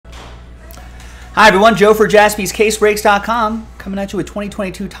Hi everyone, Joe for JaspysCaseBreaks.com coming at you with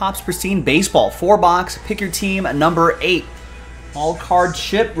 2022 Topps Pristine Baseball 4-box. Pick your team number 8. All card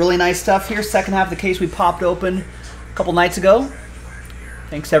chip, really nice stuff here. Second half of the case we popped open a couple nights ago.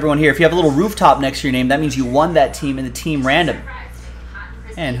 Thanks to everyone here. If you have a little rooftop next to your name, that means you won that team in the team random.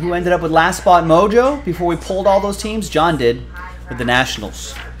 And who ended up with last spot mojo before we pulled all those teams? John did with the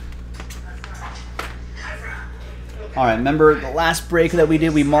Nationals. All right, remember the last break that we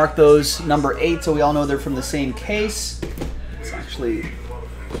did, we marked those number 8 so we all know they're from the same case. Let's actually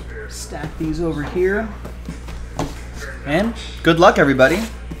stack these over here. And good luck, everybody.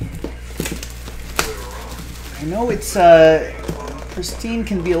 I know it's Pristine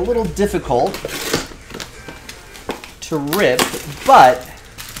can be a little difficult to rip, but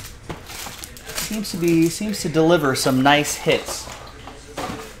seems to deliver some nice hits.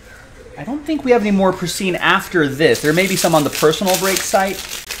 I don't think we have any more Pristine after this. There may be some on the personal break site,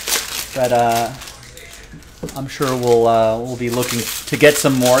 but I'm sure we'll be looking to get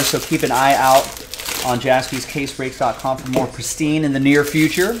some more. So keep an eye out on JaspysCaseBreaks.com for more Pristine in the near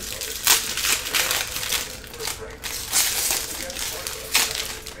future.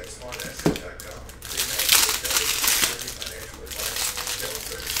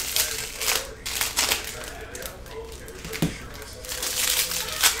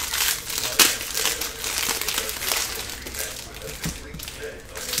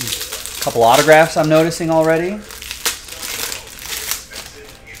 Couple autographs I'm noticing already.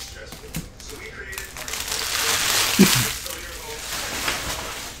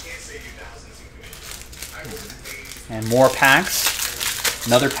 And more packs.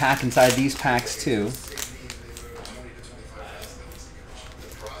 Another pack inside these packs too.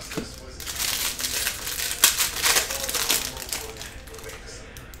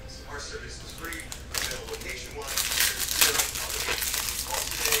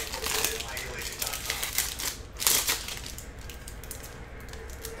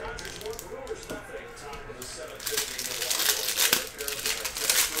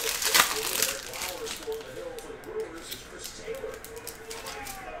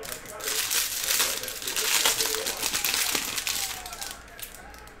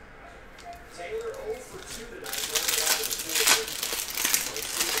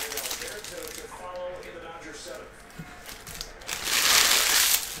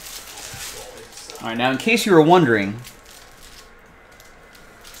 All right, now in case you were wondering,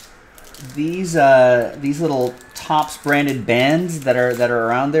 these little Topps branded bands that are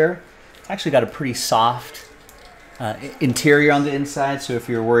around there, it's actually got a pretty soft interior on the inside. So if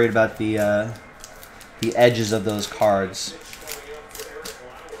you're worried about the edges of those cards,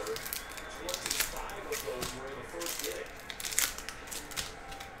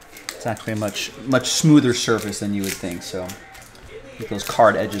 it's actually a much smoother surface than you would think. So I think those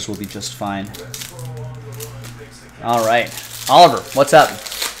card edges will be just fine. All right, Oliver, what's up?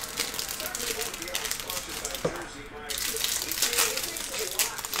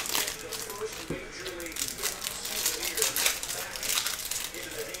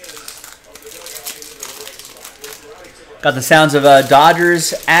 Got the sounds of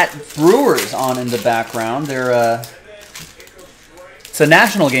Dodgers at Brewers on in the background. They're it's a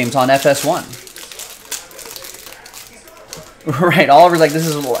national games on FS1. Right, Oliver's like, this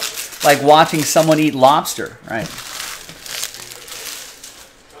is like watching someone eat lobster, right?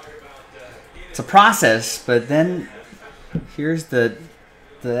 It's a process, but then here's that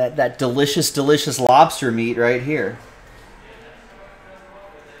delicious lobster meat right here.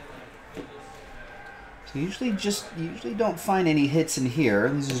 So usually don't find any hits in here.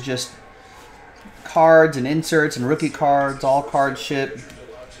 This is just cards and inserts and rookie cards, all card ship.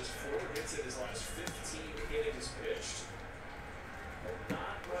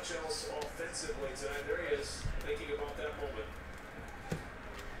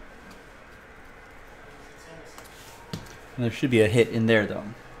 There should be a hit in there, though.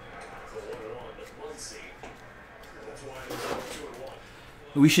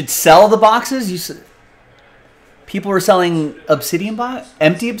 We should sell the boxes? People are selling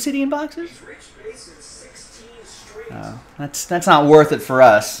empty obsidian boxes? That's not worth it for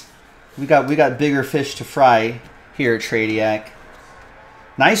us. We got bigger fish to fry here at Tradiac.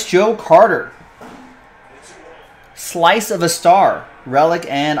 Nice Joe Carter. Slice of a star. Relic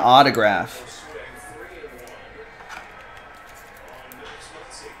and autograph.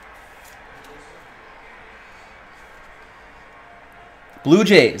 Blue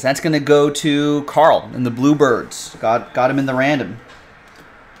Jays, that's going to go to Carl and the Bluebirds. Got him in the random.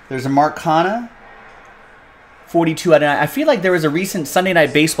 There's a Mark Hanna, 42 out of 9. I feel like there was a recent Sunday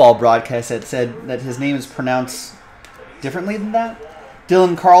Night Baseball broadcast that said that his name is pronounced differently than that.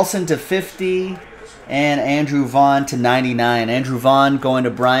 Dylan Carlson to 50. And Andrew Vaughn to 99. Andrew Vaughn going to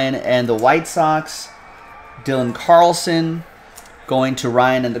Brian and the White Sox. Dylan Carlson going to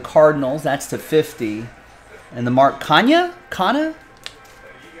Ryan and the Cardinals. That's to 50. And the Mark Kanya? Kanya,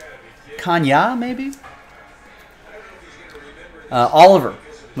 maybe? Oliver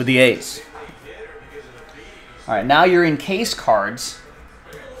with the A's. All right, now you're in case cards.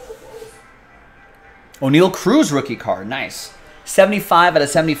 O'Neal Cruz rookie card. Nice. 75 out of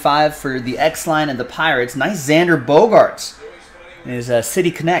 75 for the X-Line and the Pirates. Nice Xander Bogaerts. His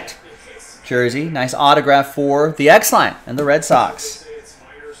City Connect jersey. Nice autograph for the X-Line and the Red Sox.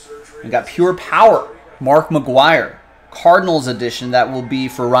 We got Pure Power. Mark McGwire. Cardinals edition. That will be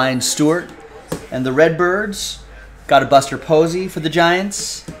for Ryan Stewart. And the Redbirds. Got a Buster Posey for the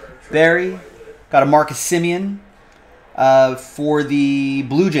Giants. Barry. Got a Marcus Semien for the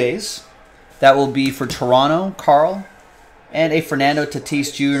Blue Jays. That will be for Toronto. Carl. And a Fernando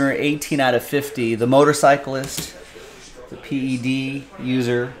Tatis Jr., 18 out of 50. The motorcyclist, the PED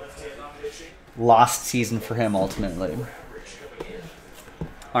user. Lost season for him, ultimately.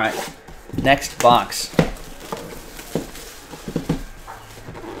 All right, next box.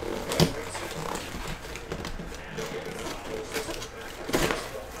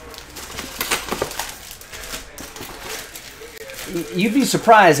 You'd be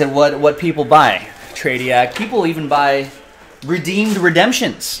surprised at what people buy, Tradiac. People even buy redeemed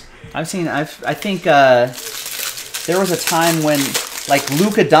redemptions. I think there was a time when like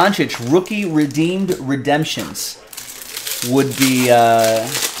Luka Doncic rookie redeemed redemptions would be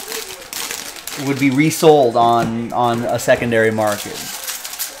resold on a secondary market.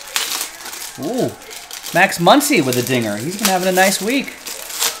 Ooh, Max Muncy with a dinger. He's been having a nice week.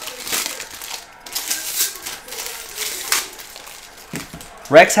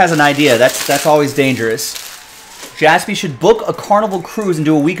 Rex has an idea. That's always dangerous. Jaspy should book a Carnival cruise and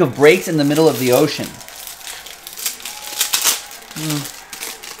do a week of breaks in the middle of the ocean.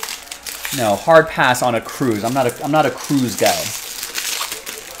 No, hard pass on a cruise. I'm not a cruise guy.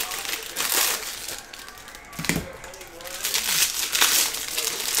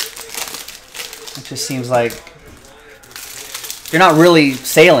 It just seems like you're not really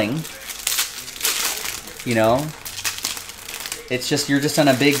sailing. You know, it's just you're just in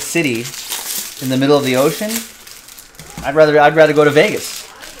a big city in the middle of the ocean. I'd rather go to Vegas.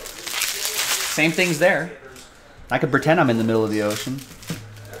 Same thing's there. I could pretend I'm in the middle of the ocean.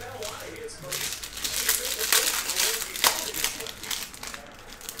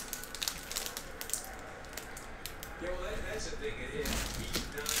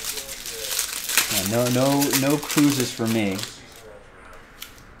 Yeah, no cruises for me.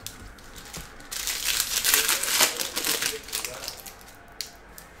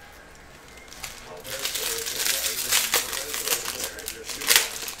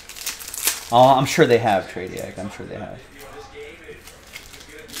 Oh, I'm sure they have, Tradiac. I'm sure they have.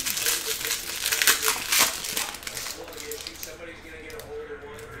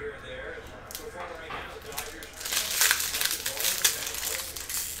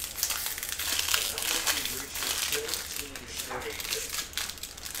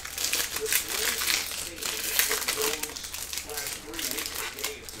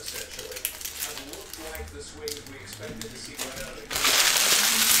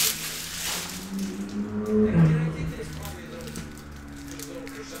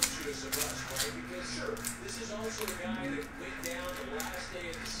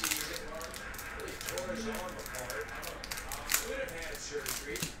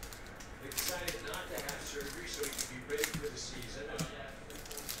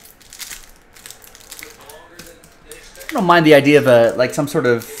 I don't mind the idea of like some sort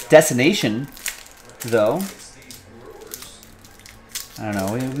of destination, though. I don't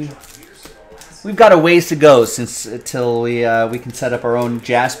know. We've got a ways to go until we can set up our own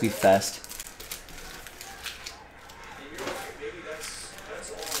Jaspy Fest.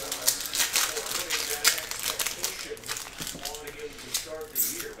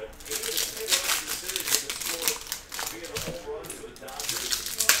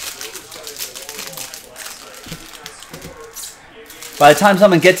 By the time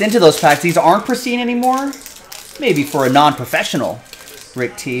someone gets into those packs, these aren't pristine anymore. Maybe for a non-professional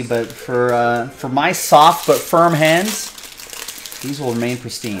Rick T, but for my soft but firm hands, these will remain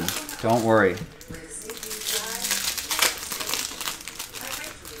pristine. Don't worry. I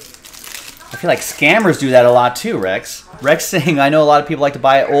feel like scammers do that a lot too, Rex. Rex saying, I know a lot of people like to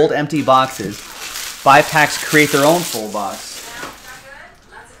buy old empty boxes. Buy packs, create their own full box.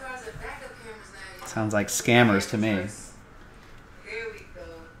 Sounds like scammers to me.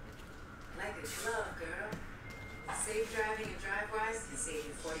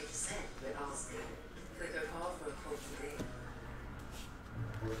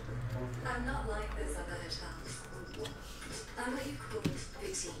 I'm not like those other hotels. I'm what you call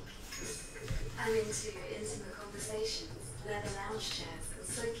boutique. I'm into intimate conversations, leather lounge chairs, and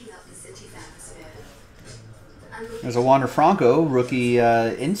soaking up the city's atmosphere. There's a Wander Franco rookie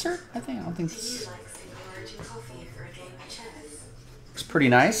insert, I think. I don't think this looks pretty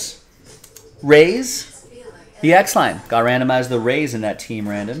nice. Rays. The X-Line. Got randomized the Rays in that team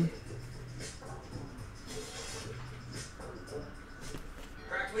random.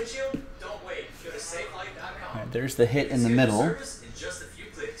 Right, there's the hit in the middle.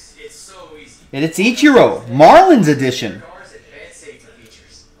 And it's Ichiro, Marlins edition.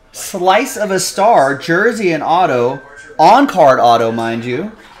 Slice of a star, jersey and auto, on-card auto, mind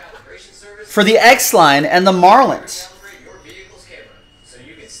you, for the X-Line and the Marlins.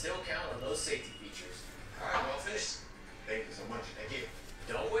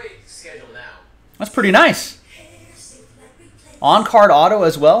 That's pretty nice. On-card auto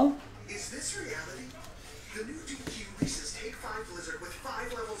as well.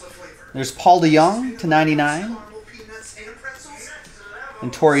 There's Paul DeYoung to 99.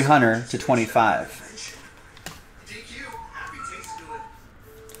 And Torrey Hunter to 25.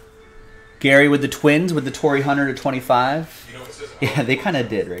 Gary with the Twins with the Torrey Hunter to 25. Yeah, they kind of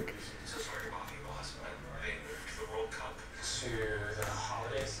did, Rick.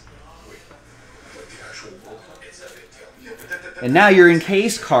 And now you're in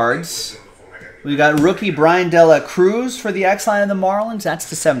case cards. We got rookie Brian De La Cruz for the X-Line and the Marlins. That's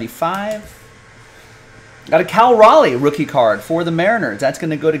to 75. Got a Cal Raleigh rookie card for the Mariners. That's going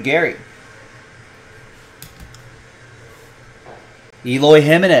to go to Gary. Eloy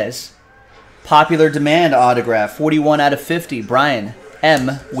Jimenez. Popular demand autograph. 41 out of 50. Brian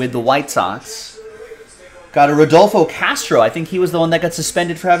M. with the White Sox. Got a Rodolfo Castro. I think he was the one that got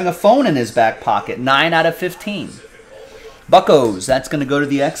suspended for having a phone in his back pocket. 9 out of 15. Buccos. That's going to go to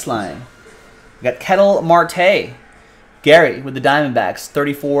the X-Line. We got Kettle Marte. Gary with the Diamondbacks.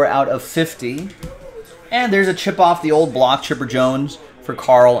 34 out of 50. And there's a chip off the old block, Chipper Jones, for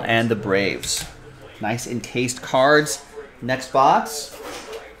Carl and the Braves. Nice encased cards. Next box.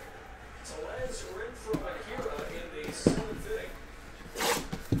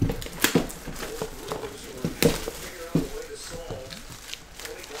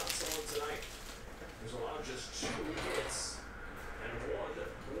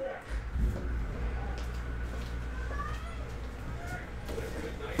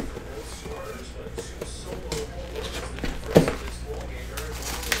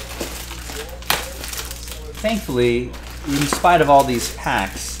 Thankfully, in spite of all these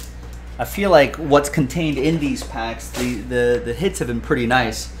packs, I feel like what's contained in these packs, the hits have been pretty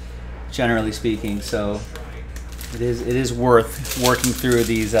nice, generally speaking. So it is worth working through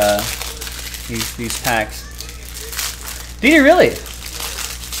these packs. Did you really?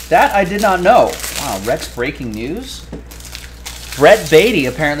 That I did not know. Wow, Rex breaking news. Brett Beatty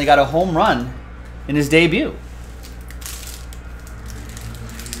apparently got a home run in his debut.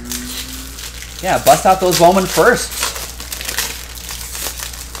 Yeah, bust out those Bowman firsts.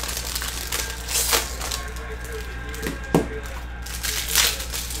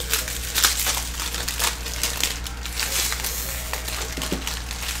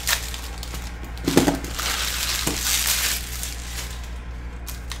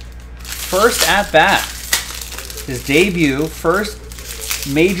 First at bat. His debut, first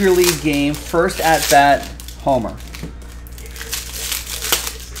major league game, first at bat homer.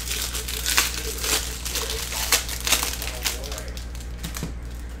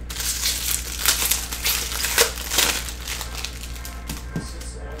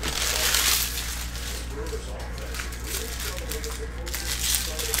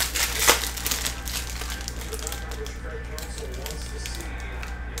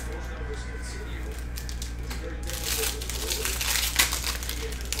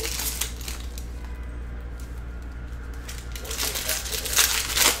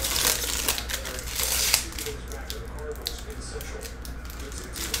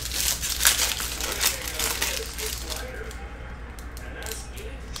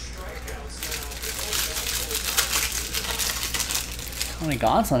 Tony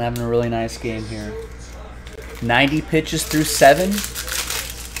Gonsolin having a really nice game here. 90 pitches through 7.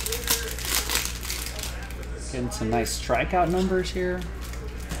 Getting some nice strikeout numbers here.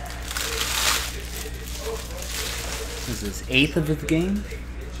 This is his 8th of the game.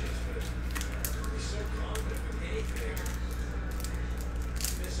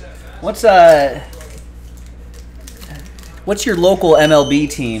 What's your local MLB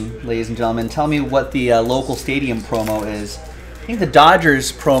team, ladies and gentlemen? Tell me what the local stadium promo is. I think think the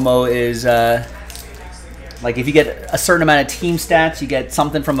Dodgers promo is like if you get a certain amount of team stats, you get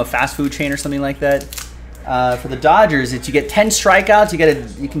something from a fast food chain or something like that. For the Dodgers, it's you get 10 strikeouts,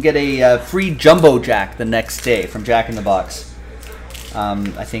 you can get a free Jumbo Jack the next day from Jack in the Box.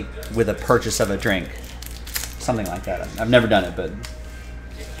 I think with a purchase of a drink, something like that. I've never done it, but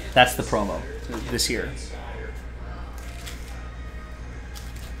that's the promo this year.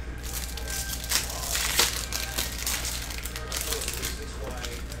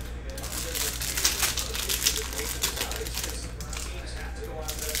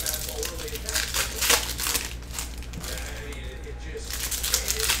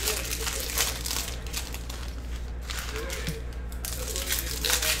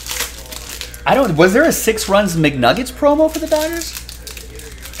 Was there a 6 runs McNuggets promo for the Dodgers?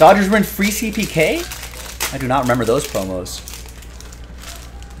 Dodgers win free CPK? I do not remember those promos.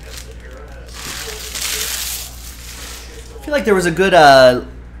 I feel like there was a good,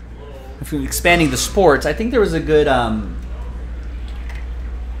 if you're expanding the sports, I think there was a good,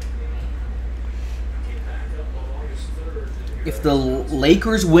 if the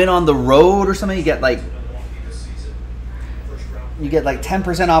Lakers win on the road or something, you get like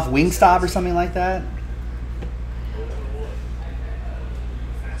 10% off Wingstop or something like that.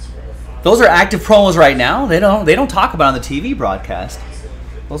 Those are active promos right now. They don't talk about it on the TV broadcast.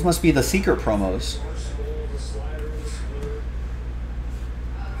 Those must be the secret promos.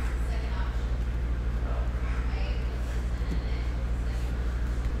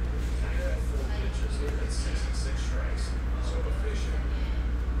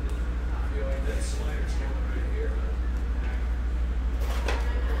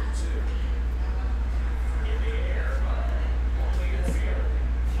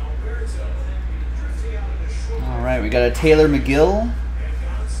 We got a Taylor McGill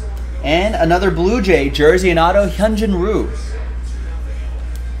and another Blue Jay jersey and auto Hyunjin Ryu.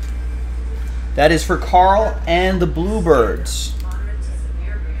 That is for Carl and the Bluebirds.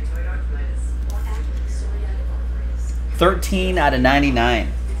 13 out of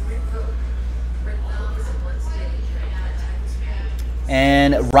 99.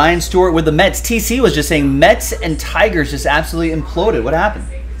 And Ryan Stewart with the Mets. TC was just saying Mets and Tigers just absolutely imploded. What happened?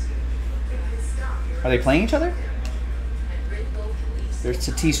 Are they playing each other? There's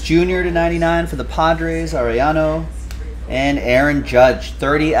Tatis Jr. to 99 for the Padres, Arellano, and Aaron Judge,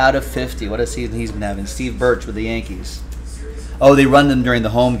 30 out of 50. What a season he's been having. Steve Birch with the Yankees. Oh, they run them during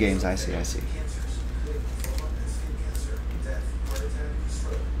the home games. I see.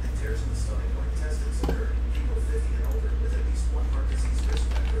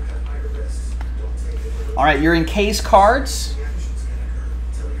 All right, you're in case cards.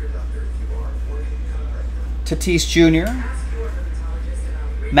 Tatis Jr.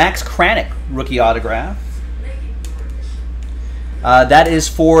 Max Kranick, rookie autograph. That is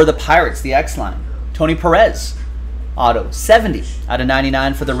for the Pirates, the X-Line. Tony Perez, auto, 70 out of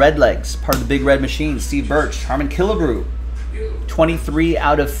 99 for the Redlegs, part of the Big Red Machine. Steve Birch, Harmon Killebrew, 23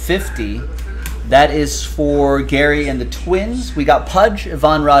 out of 50. That is for Gary and the Twins. We got Pudge,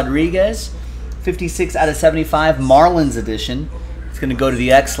 Ivan Rodriguez, 56 out of 75, Marlins edition. It's going to go to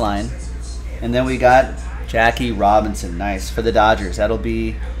the X-Line. And then we got Jackie Robinson, nice, for the Dodgers. That'll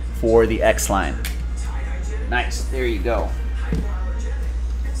be for the X-Line. Nice, there you go.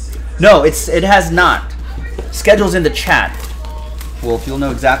 No, it has not. Schedule's in the chat. Well, you'll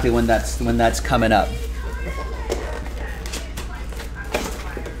know exactly when that's coming up.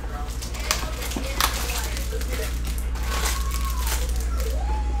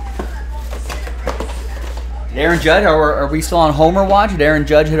 Did Aaron Judge, are we still on Homer watch? Did Aaron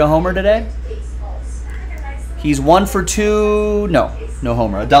Judge hit a homer today? He's 1 for 2. No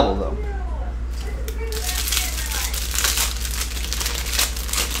homer. A double, though.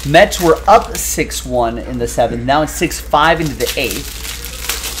 Mets were up 6-1 in the 7th. Now it's 6-5 into the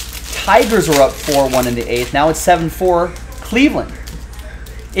 8th. Tigers were up 4-1 in the 8th. Now it's 7-4 Cleveland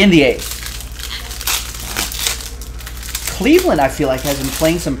in the 8th. Cleveland, I feel like, has been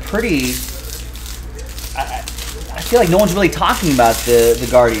playing some pretty... I feel like no one's really talking about the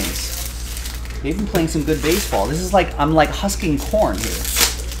Guardians. They've been playing some good baseball. This is like, I'm like husking corn here.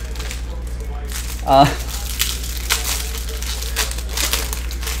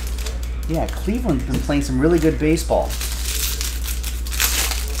 Yeah, Cleveland's been playing some really good baseball.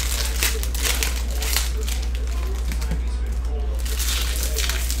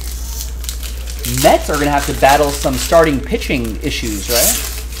 Mets are going to have to battle some starting pitching issues, right?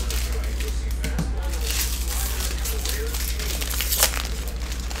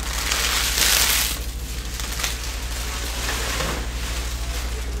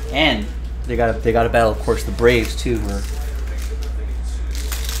 And they got to battle, of course, the Braves too, who are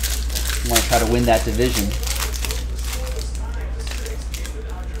Want to try to win that division.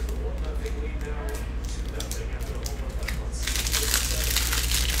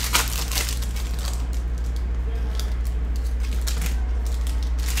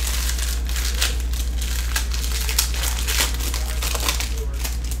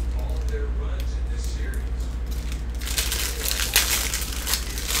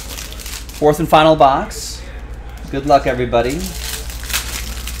 Fourth and final box. Good luck, everybody.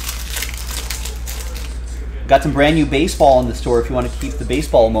 Got some brand new baseball in the store if you want to keep the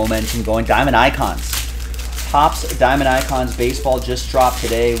baseball momentum going. Diamond Icons. Topps Diamond Icons baseball just dropped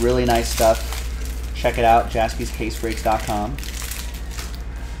today. Really nice stuff. Check it out, jaspyscasebreaks.com.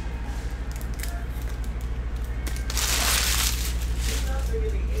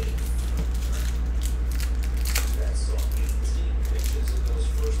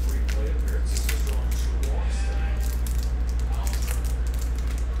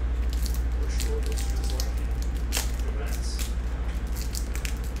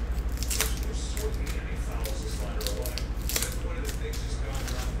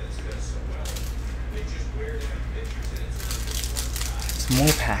 More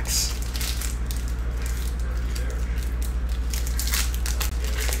packs.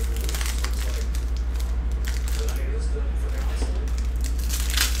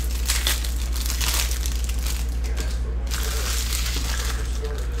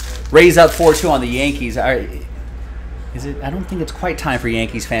 Rays up 4-2 on the Yankees. Is it? I don't think it's quite time for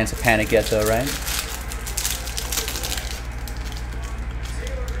Yankees fans to panic yet, though, right?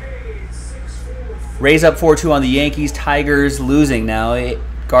 Rays up 4-2 on the Yankees. Tigers losing now.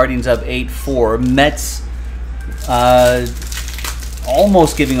 Guardians up 8-4. Mets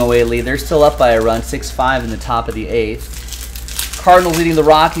almost giving away a lead. They're still up by a run. 6-5 in the top of the 8th. Cardinals leading the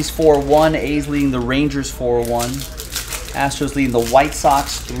Rockies 4-1. A's leading the Rangers 4-1. Astros leading the White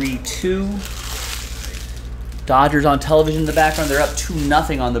Sox 3-2. Dodgers on television in the background. They're up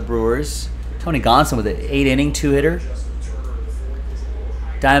 2-0 on the Brewers. Tony Gonsolin with an 8-inning 2-hitter.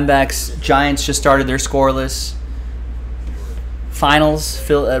 Diamondbacks, Giants just started their scoreless. Finals,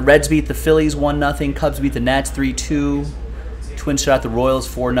 Reds beat the Phillies 1-0. Cubs beat the Nats 3-2. Twins shut out the Royals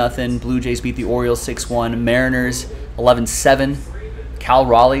 4-0. Blue Jays beat the Orioles 6-1. Mariners 11-7. Cal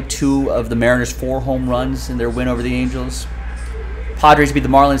Raleigh, 2 of the Mariners' 4 home runs in their win over the Angels. Padres beat the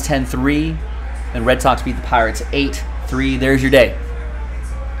Marlins 10-3. And Red Sox beat the Pirates 8-3. There's your day.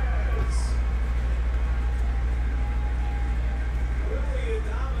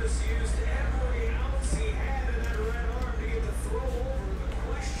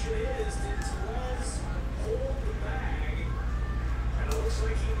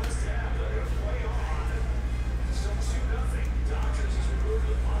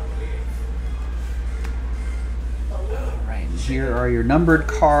 Here are your numbered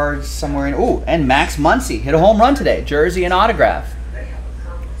cards somewhere in. Oh, and Max Muncy hit a home run today. Jersey and autograph.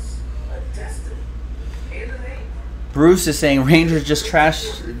 Bruce is saying Rangers just trash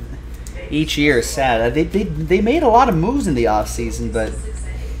each year. Sad. They made a lot of moves in the offseason, but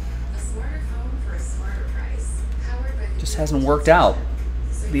just hasn't worked out.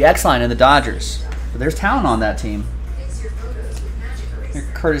 The X-Line and the Dodgers. But there's talent on that team.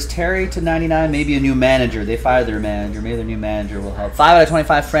 Curtis Terry to 99, maybe a new manager. They fired their manager. Maybe their new manager will help. 5 out of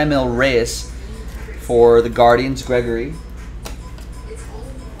 25, Franmil Reyes for the Guardians, Gregory.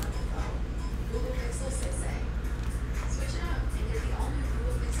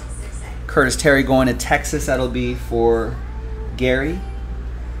 Curtis Terry going to Texas. That'll be for Gary.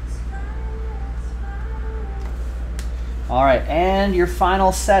 All right, and your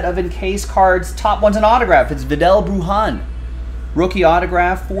final set of encased cards. Top one's an autograph. It's Vidal Brujan. Rookie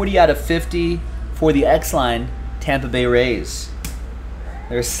autograph, 40 out of 50 for the X-Line, Tampa Bay Rays.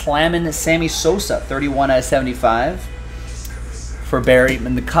 There's slamming Sammy Sosa, 31 out of 75 for Barry.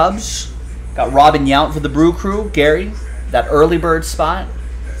 And the Cubs got Robin Yount for the Brew Crew. Gary, that early bird spot,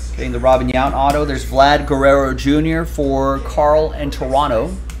 getting the Robin Yount auto. There's Vlad Guerrero Jr. for Carl and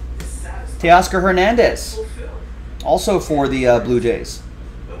Toronto. Teoscar Hernandez, also for the Blue Jays.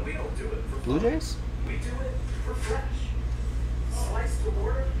 Blue Jays?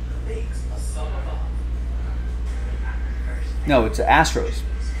 No, it's Astros.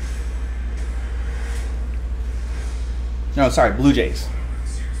 No, sorry, Blue Jays.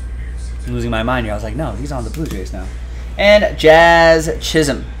 I'm losing my mind here. I was like, no, he's on the Blue Jays now. And Jazz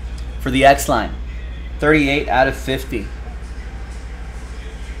Chisholm for the X-Line. 38 out of 50.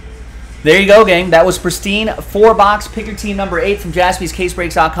 There you go, gang. That was Pristine 4-box. Pick your team number 8 from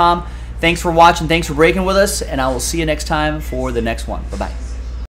jaspyscasebreaks.com. Thanks for watching. Thanks for breaking with us. And I will see you next time for the next one. Bye-bye.